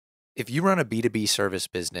If you run a B2B service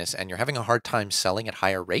business and you're having a hard time selling at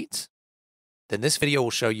higher rates, then this video will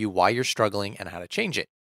show you why you're struggling and how to change it.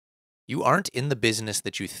 You aren't in the business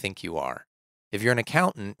that you think you are. If you're an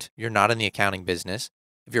accountant, you're not in the accounting business.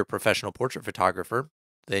 If you're a professional portrait photographer,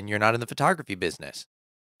 then you're not in the photography business.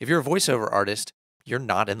 If you're a voiceover artist, you're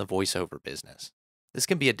not in the voiceover business. This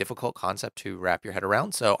can be a difficult concept to wrap your head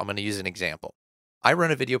around, so I'm going to use an example. I run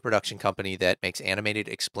a video production company that makes animated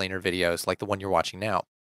explainer videos like the one you're watching now.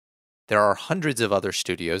 There are hundreds of other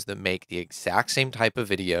studios that make the exact same type of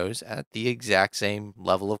videos at the exact same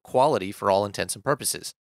level of quality for all intents and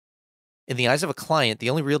purposes. In the eyes of a client, the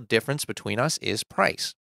only real difference between us is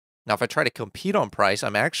price. Now, if I try to compete on price,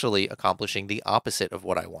 I'm actually accomplishing the opposite of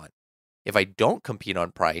what I want. If I don't compete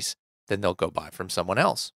on price, then they'll go buy from someone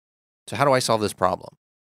else. So how do I solve this problem?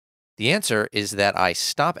 The answer is that I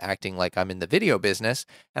stop acting like I'm in the video business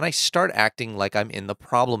and I start acting like I'm in the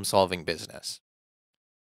problem-solving business.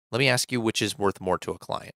 Let me ask you which is worth more to a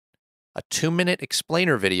client: a 2-minute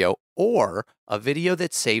explainer video or a video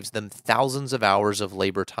that saves them thousands of hours of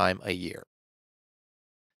labor time a year.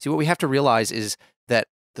 See, what we have to realize is that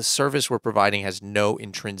the service we're providing has no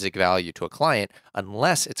intrinsic value to a client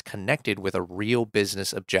unless it's connected with a real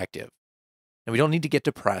business objective. And we don't need to get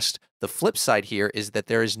depressed. The flip side here is that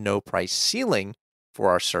there is no price ceiling for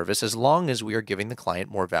our service as long as we are giving the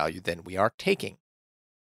client more value than we are taking.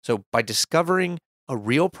 So by discovering a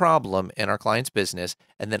real problem in our client's business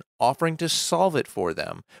and then offering to solve it for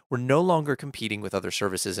them, we're no longer competing with other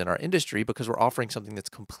services in our industry because we're offering something that's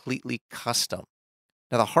completely custom.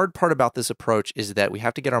 Now, the hard part about this approach is that we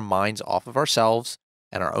have to get our minds off of ourselves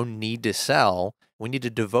and our own need to sell. We need to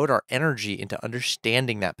devote our energy into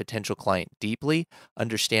understanding that potential client deeply,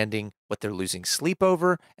 understanding what they're losing sleep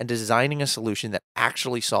over, and designing a solution that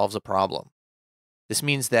actually solves a problem. This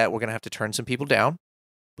means that we're going to have to turn some people down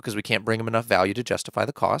because we can't bring them enough value to justify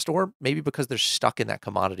the cost, or maybe because they're stuck in that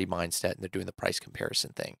commodity mindset and they're doing the price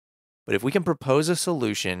comparison thing. But if we can propose a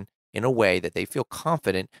solution in a way that they feel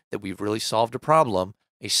confident that we've really solved a problem,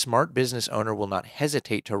 a smart business owner will not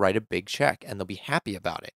hesitate to write a big check and they'll be happy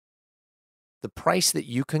about it. The price that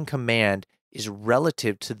you can command is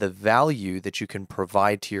relative to the value that you can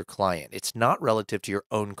provide to your client. It's not relative to your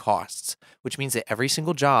own costs, which means that every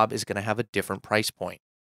single job is going to have a different price point.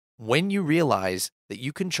 When you realize that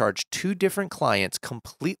you can charge two different clients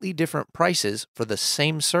completely different prices for the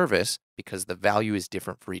same service because the value is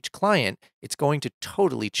different for each client, it's going to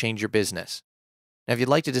totally change your business. Now, if you'd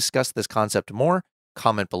like to discuss this concept more,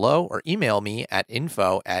 comment below or email me at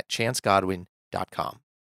info@chancegodwin.com.